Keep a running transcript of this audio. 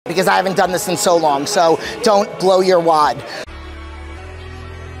because I haven't done this in so long, so don't blow your wad.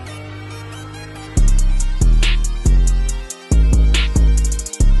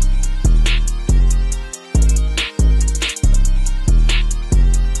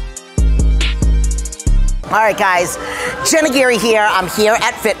 All right, guys, Jenna Geary here. I'm here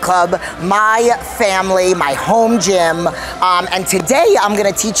at Fit Club, my family, my home gym, and today I'm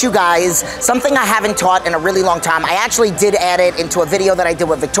gonna teach you guys something I haven't taught in a really long time. I actually did add it into a video that I did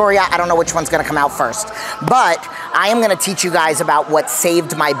with Victoria. I don't know which one's gonna come out first, but I am gonna teach you guys about what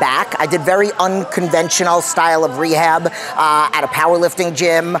saved my back. I did very unconventional style of rehab at a powerlifting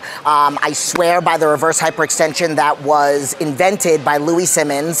gym. I swear by the reverse hyperextension that was invented by Louis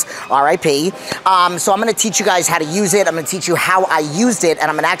Simmons, RIP. So I'm gonna teach you guys how to use it. I'm gonna teach you how I used it,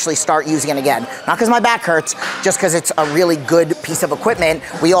 and I'm gonna actually start using it again. Not because my back hurts, just because it's a really good piece of equipment.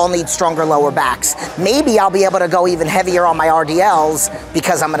 We all need stronger lower backs. Maybe I'll be able to go even heavier on my RDLs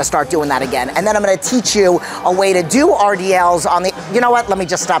because I'm gonna start doing that again. And then I'm gonna teach you a way to do RDLs on the, you know what, let me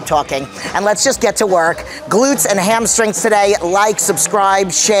just stop talking and let's just get to work. Glutes and hamstrings today. Like,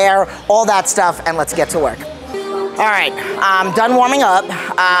 subscribe, share, all that stuff, and let's get to work. All right, I'm done warming up.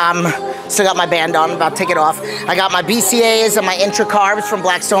 Still got my band on, I'm about to take it off. I got my BCAAs and my Intra Carbs from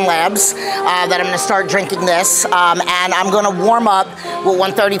Blackstone Labs that I'm gonna start drinking this. And I'm gonna warm up with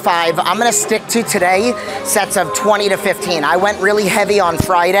 135. I'm gonna stick to today sets of 20 to 15. I went really heavy on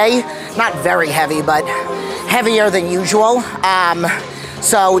Friday. Not very heavy, but heavier than usual.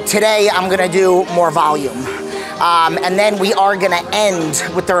 So today I'm gonna do more volume. And then we are gonna end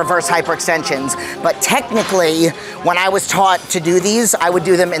with the reverse hyperextensions. But technically, when I was taught to do these, I would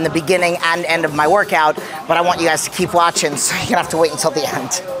do them in the beginning and end of my workout, but I want you guys to keep watching, so you're gonna have to wait until the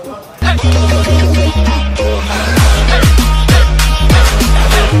end.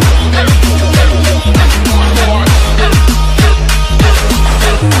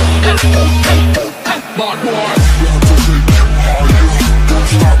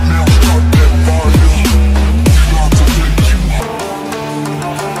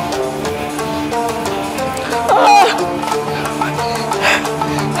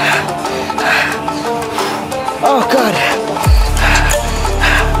 Oh, God.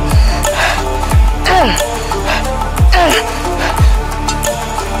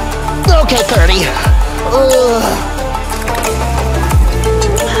 Okay, 30.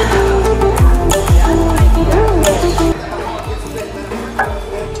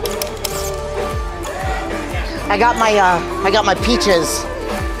 I got my peaches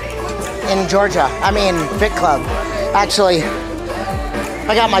in Georgia. I mean, Fit Club. Actually,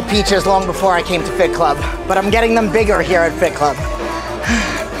 I got my peaches long before I came to Fit Club, but I'm getting them bigger here at Fit Club.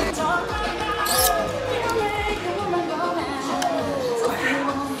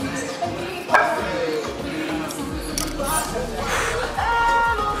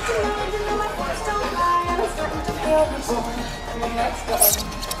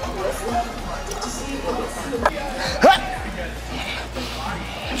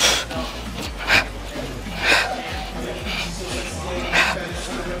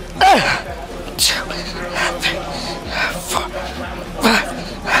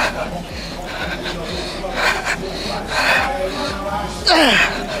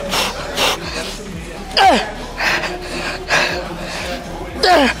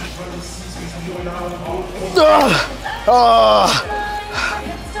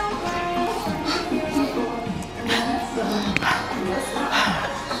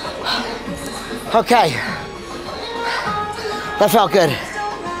 Okay, that felt good.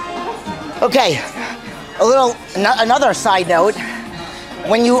 Okay, another side note,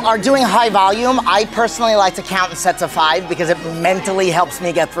 when you are doing high volume, I personally like to count in sets of 5 because it mentally helps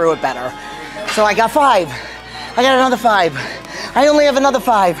me get through it better. So I got 5, I got another 5, I only have another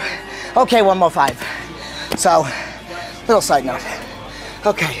 5. Okay, one more 5. So, little side note.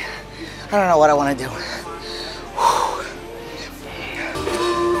 Okay, I don't know what I want to do.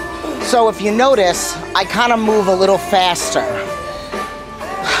 So if you notice, I kind of move a little faster.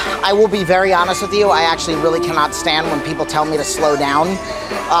 I will be very honest with you, I actually really cannot stand when people tell me to slow down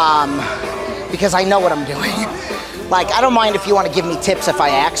because I know what I'm doing. Like, I don't mind if you want to give me tips if I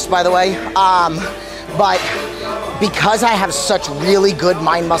ask, by the way, but because I have such really good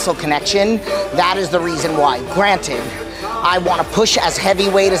mind-muscle connection, that is the reason why. Granted, I want to push as heavy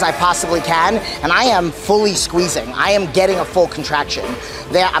weight as I possibly can, and I am fully squeezing. I am getting a full contraction.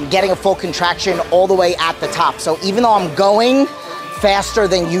 There, I'm getting a full contraction all the way at the top. So even though I'm going faster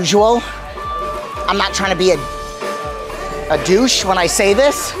than usual, I'm not trying to be a douche when I say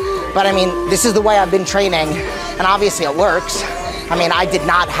this, but I mean, this is the way I've been training, and obviously it works. I mean, I did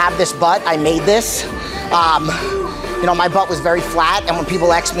not have this butt, I made this. you know, my butt was very flat, and when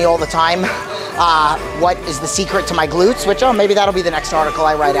people ask me all the time, what is the secret to my glutes, which, oh, maybe that'll be the next article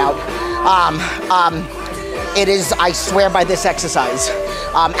I write out. It is, I swear by this exercise.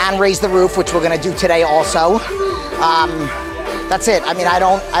 And raise the roof, which we're gonna do today also. That's it. I mean, I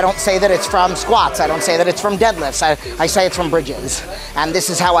don't say that it's from squats. I don't say that it's from deadlifts. I say it's from bridges. And this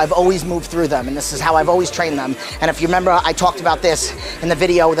is how I've always moved through them, and this is how I've always trained them. And if you remember, I talked about this in the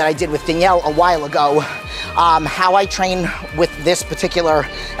video that I did with Danielle a while ago. How I train with this particular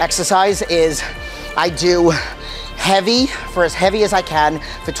exercise is I do heavy, for as heavy as I can,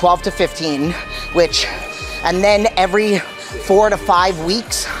 for 12 to 15, and then every 4 to 5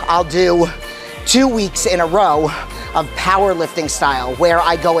 weeks, I'll do 2 weeks in a row of powerlifting style, where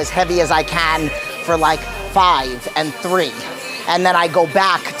I go as heavy as I can for like 5 and 3. And then I go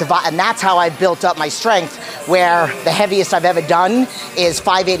back, and that's how I built up my strength, where the heaviest I've ever done is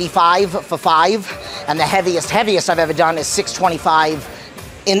 585 for 5, and the heaviest I've ever done is 625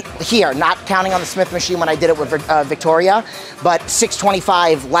 in here, not counting on the Smith machine when I did it with Victoria, but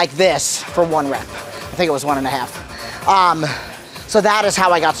 625 like this for 1 rep. I think it was 1.5. So that is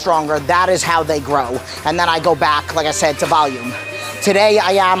how I got stronger. That is how they grow. And then I go back, like I said, to volume. Today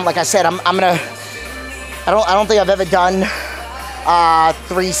I am, like I said, I don't think I've ever done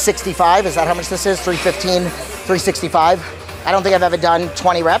 365. Is that how much this is? 315, 365. I don't think I've ever done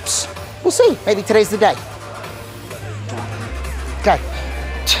 20 reps. We'll see. Maybe today's the day. Okay.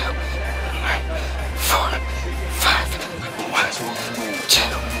 2, 4, 5. 1, 2,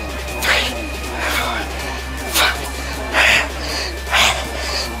 3, 4, 5.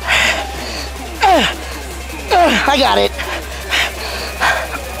 I got it.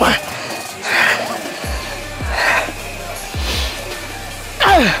 1.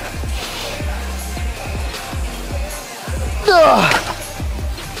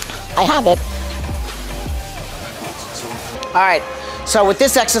 I have it. All right, so with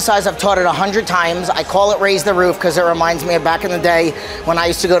this exercise, I've taught it 100 times. I call it raise the roof because it reminds me of back in the day when I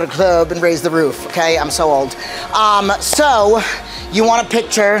used to go to the club and raise the roof, okay? I'm so old. So you want to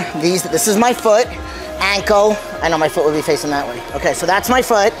picture these. This is my foot, ankle. I know my foot would be facing that way. Okay, so that's my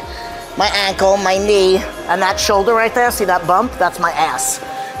foot, my ankle, my knee, and that shoulder right there. See that bump? That's my ass.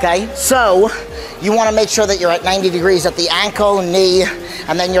 Okay, so you want to make sure that you're at 90 degrees at the ankle, knee,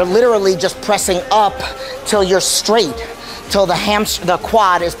 and then you're literally just pressing up till you're straight, till the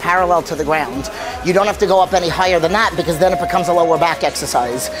quad is parallel to the ground. You don't have to go up any higher than that because then it becomes a lower back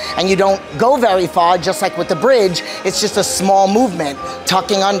exercise. And you don't go very far, just like with the bridge, it's just a small movement,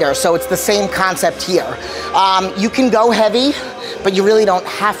 tucking under. So it's the same concept here. You can go heavy, but you really don't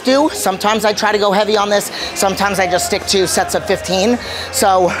have to. Sometimes I try to go heavy on this. Sometimes I just stick to sets of 15.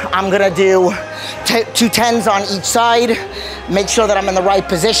 So I'm gonna do 2 10s on each side, make sure that I'm in the right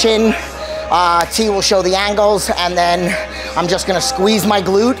position. T will show the angles, and then I'm just gonna squeeze my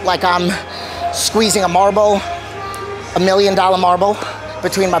glute like I'm squeezing a marble, $1 million marble,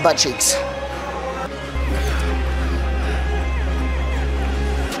 between my butt cheeks.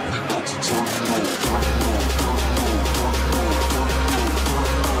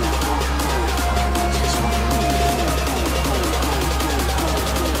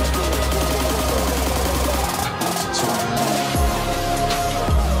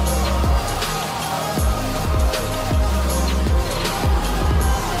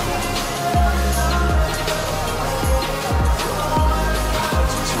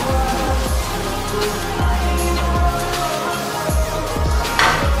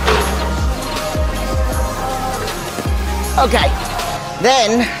 Okay,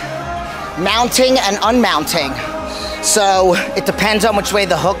 then mounting and unmounting. So it depends on which way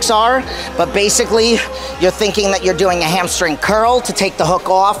the hooks are, but basically you're thinking that you're doing a hamstring curl to take the hook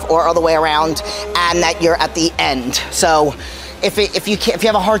off, or other way around, and that you're at the end. So if you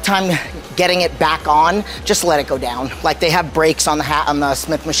have a hard time getting it back on, just let it go down. Like they have brakes on the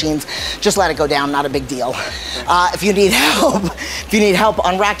Smith machines, just let it go down, not a big deal. If you need help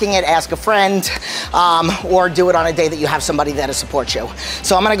unracking it, ask a friend, or do it on a day that you have somebody there to support you.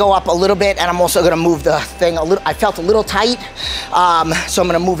 So I'm gonna go up a little bit, and I'm also gonna move the thing a little. I felt a little tight, so I'm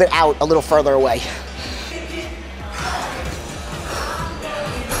gonna move it out a little further away.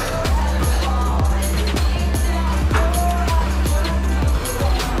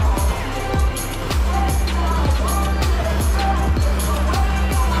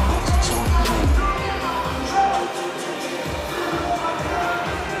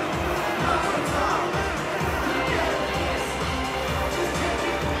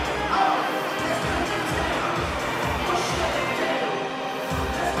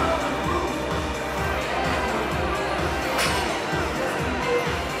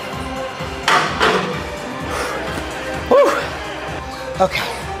 Okay.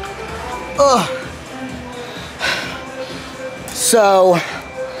 Ugh. So,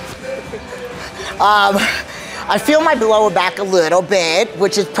 I feel my lower back a little bit,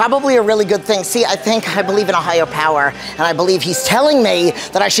 which is probably a really good thing. See, I believe in a higher power, and I believe he's telling me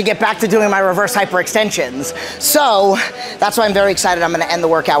that I should get back to doing my reverse hyperextensions. So, that's why I'm very excited. I'm gonna end the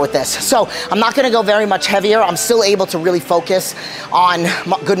workout with this. So, I'm not gonna go very much heavier. I'm still able to really focus on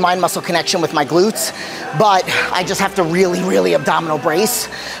good mind-muscle connection with my glutes, but I just have to really abdominal brace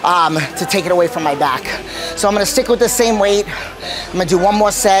to take it away from my back. So, I'm gonna stick with the same weight. I'm gonna do one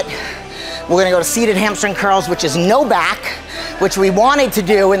more set. We're gonna go to seated hamstring curls, which is no back, which we wanted to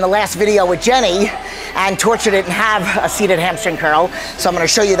do in the last video with Jenny and tortured it and have a seated hamstring curl. So I'm gonna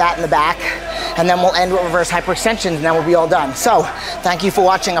show you that in the back, and then we'll end with reverse hyperextensions, and then we'll be all done. So thank you for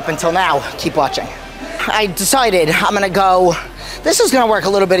watching up until now. Keep watching. I decided I'm gonna go, this is gonna work a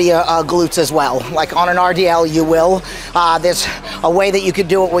little bit of your glutes as well. Like on an RDL, you will. There's a way that you could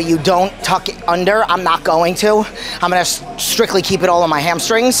do it where you don't tuck it under. I'm not going to. I'm gonna strictly keep it all on my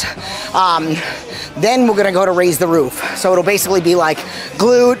hamstrings. Then we're gonna go to raise the roof. So it'll basically be like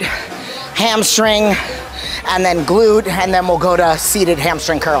glute, hamstring, and then glute, and then we'll go to seated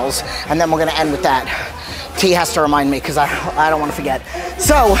hamstring curls. And then we're gonna end with that. T has to remind me because I don't wanna forget.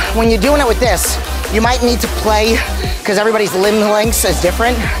 So when you're doing it with this, you might need to play, because everybody's limb lengths is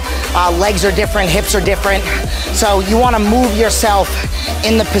different. Legs are different, hips are different. So you wanna move yourself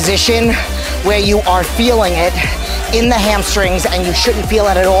in the position where you are feeling it in the hamstrings, and you shouldn't feel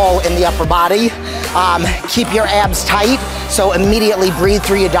it at all in the upper body. Keep your abs tight, so immediately breathe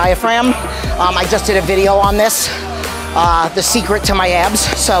through your diaphragm. I just did a video on this, the secret to my abs.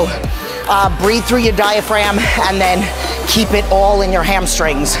 So breathe through your diaphragm and then keep it all in your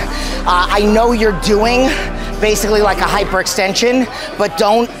hamstrings. I know you're doing basically like a hyperextension, but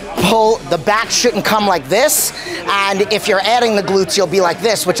don't pull, the back shouldn't come like this. And if you're adding the glutes, you'll be like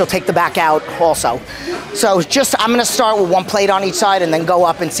this, which will take the back out also. So just, I'm gonna start with one plate on each side and then go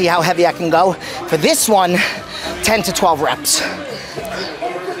up and see how heavy I can go. For this one, 10 to 12 reps.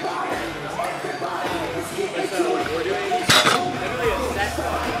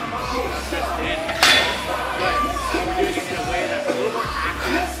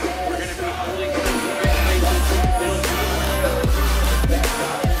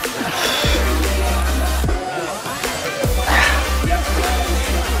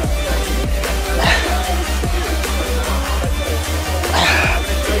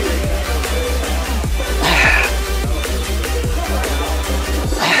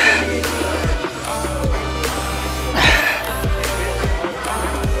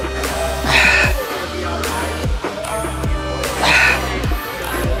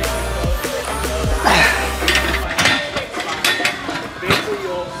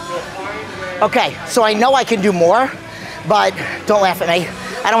 Okay, so I know I can do more, but don't laugh at me.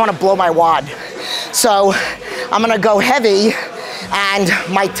 I don't want to blow my wad. So I'm gonna go heavy, and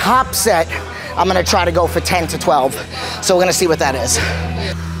my top set, I'm gonna try to go for 10 to 12. So we're gonna see what that is.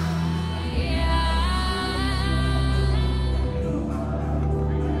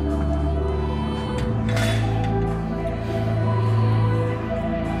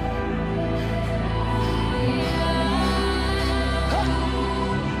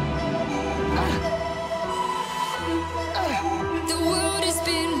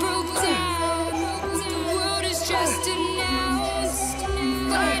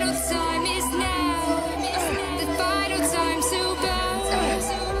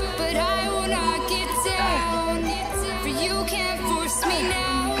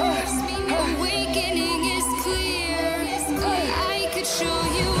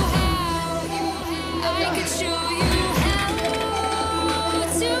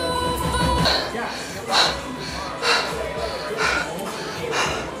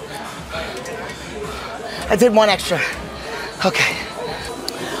 I did one extra. Okay.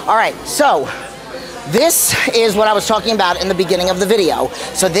 All right, so this is what I was talking about in the beginning of the video.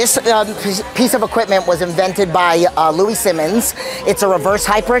 So this piece of equipment was invented by Louis Simmons. It's a reverse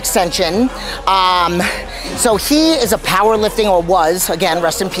hyperextension. So he is a powerlifting, or was, again,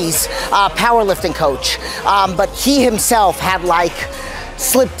 rest in peace, powerlifting coach. But he himself had like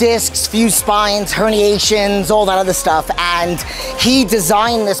slip discs, fused spines, herniations, all that other stuff. And he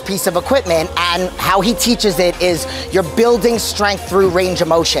designed this piece of equipment, and how he teaches it is you're building strength through range of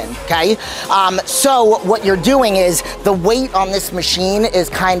motion, okay? So what you're doing is the weight on this machine is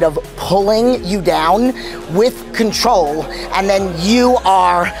kind of pulling you down with control, and then you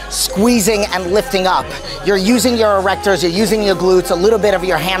are squeezing and lifting up. You're using your erectors, you're using your glutes, a little bit of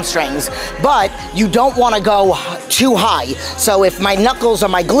your hamstrings, but you don't want to go too high. So if my knuckles are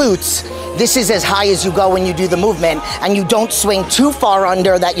my glutes, this is as high as you go when you do the movement, and you don't swing too far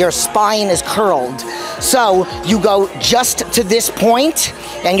under that your spine is curled. So you go just to this point,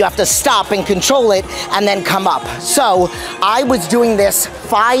 and you have to stop and control it, and then come up. So I was doing this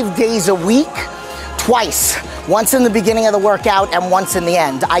 5 days a week, twice. Once in the beginning of the workout and once in the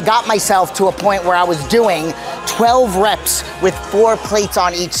end. I got myself to a point where I was doing 12 reps with 4 plates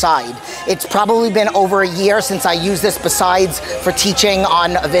on each side. It's probably been over a year since I used this, besides for teaching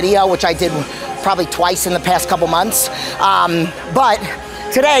on a video, which I did probably twice in the past couple months. But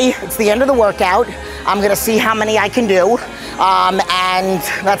today, it's the end of the workout. I'm gonna see how many I can do. And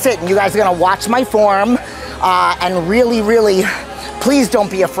that's it. And you guys are gonna watch my form and really, please don't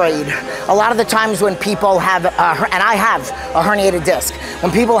be afraid. A lot of the times when people have, and I have a herniated disc,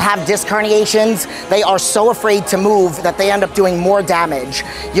 when people have disc herniations, they are so afraid to move that they end up doing more damage.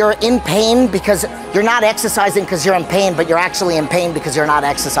 You're in pain because you're not exercising because you're in pain, but you're actually in pain because you're not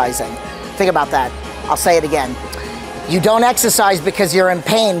exercising. Think about that. I'll say it again. You don't exercise because you're in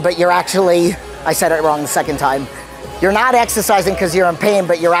pain, but you're actually, I said it wrong the second time. You're not exercising because you're in pain,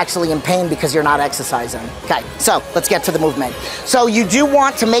 but you're actually in pain because you're not exercising. Okay, so let's get to the movement. So you do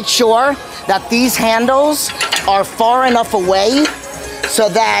want to make sure that these handles are far enough away so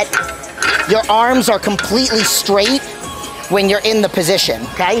that your arms are completely straight when you're in the position,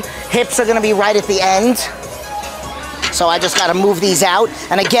 okay? Hips are gonna be right at the end. So I just gotta move these out.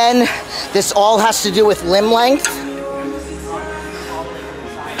 And again, this all has to do with limb length.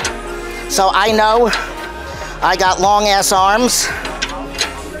 So I know I got long ass arms,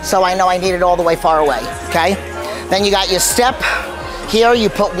 so I know I need it all the way far away, okay? Then you got your step. Here you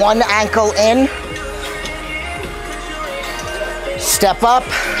put one ankle in, step up,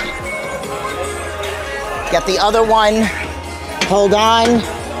 get the other one, hold on,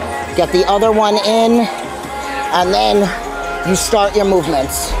 get the other one in, and then you start your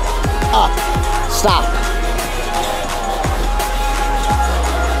movements. Up, stop.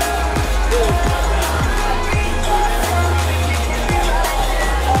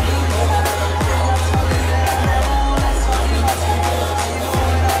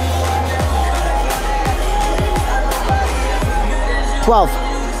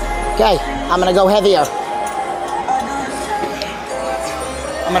 Okay, I'm gonna go heavier.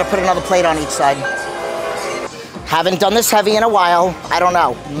 I'm gonna put another plate on each side. Haven't done this heavy in a while. I don't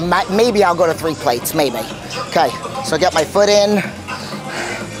know. Maybe I'll go to 3 plates, maybe. Okay, so get my foot in.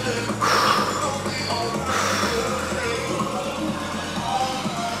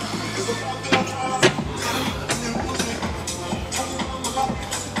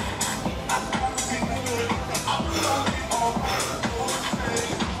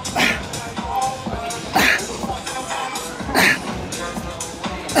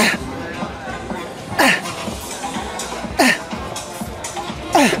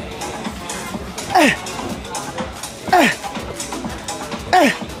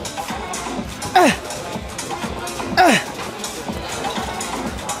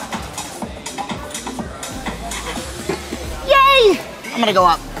 I'm gonna go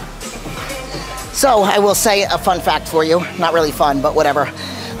up. So I will say a fun fact for you. Not really fun, but whatever.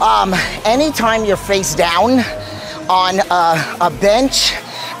 Anytime you're face down on a bench,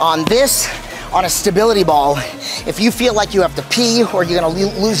 on a stability ball, if you feel like you have to pee or you're gonna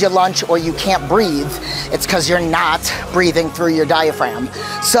lose your lunch or you can't breathe, it's because you're not breathing through your diaphragm.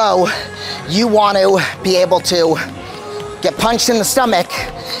 So you want to be able to get punched in the stomach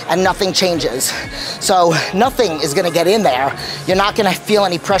and nothing changes. So nothing is gonna get in there. You're not gonna feel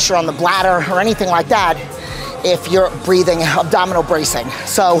any pressure on the bladder or anything like that if you're breathing abdominal bracing.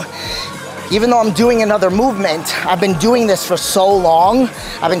 So even though I'm doing another movement, I've been doing this for so long.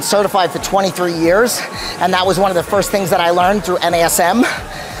 I've been certified for 23 years, and that was one of the first things that I learned through NASM.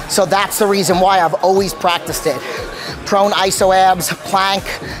 So that's the reason why I've always practiced it. Prone iso abs, plank,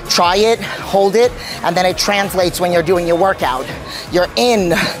 try it, hold it, and then it translates when you're doing your workout. You're in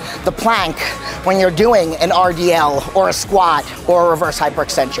the plank when you're doing an RDL or a squat or a reverse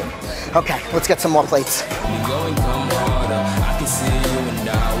hyperextension. Okay, let's get some more plates.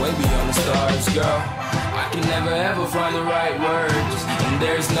 Girl, I can never ever find the right words, and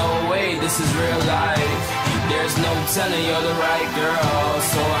there's no way this is real life. There's no telling you're the right girl,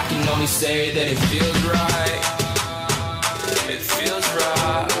 so I can only say that it feels right. It feels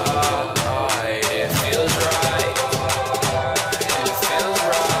right. It feels right. It feels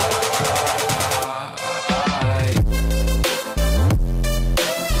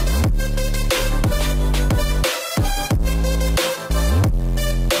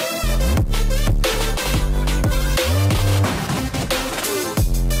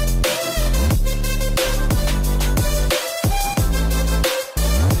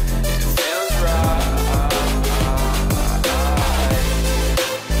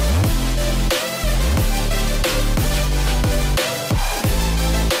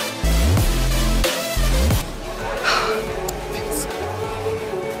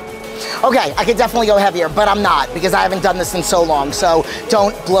Okay, I could definitely go heavier, but I'm not because I haven't done this in so long, so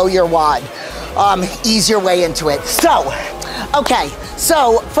don't blow your wad. Ease your way into it. So, okay,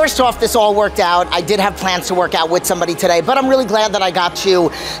 so first off, this all worked out. I did have plans to work out with somebody today, but I'm really glad that I got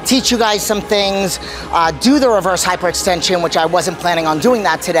to teach you guys some things, do the reverse hyperextension, which I wasn't planning on doing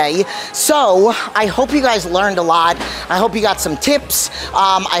that today. So I hope you guys learned a lot. I hope you got some tips.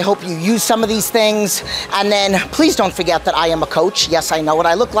 I hope you use some of these things. And then please don't forget that I am a coach. Yes, I know what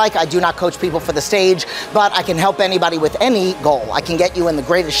I look like. I do not coach people for the stage, but I can help anybody with any goal. I can get you in the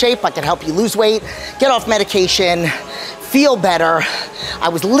greatest shape. I can help you lose weight, get off medication, feel better. I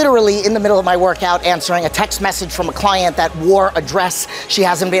was literally in the middle of my workout answering a text message from a client that wore a dress she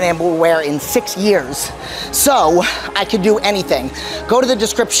hasn't been able to wear in 6 years. So I could do anything. Go to the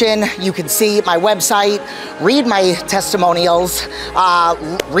description, you can see my website, read my testimonials,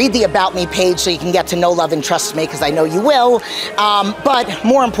 read the About Me page so you can get to know, love, and trust me, because I know you will. But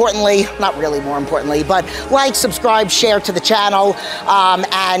more importantly, not really more importantly, but like, subscribe, share to the channel,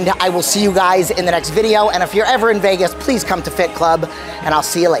 and I will see you guys in the next video. And if you're ever in Vegas, please come to Fit Club, and I'll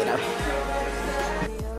see you later.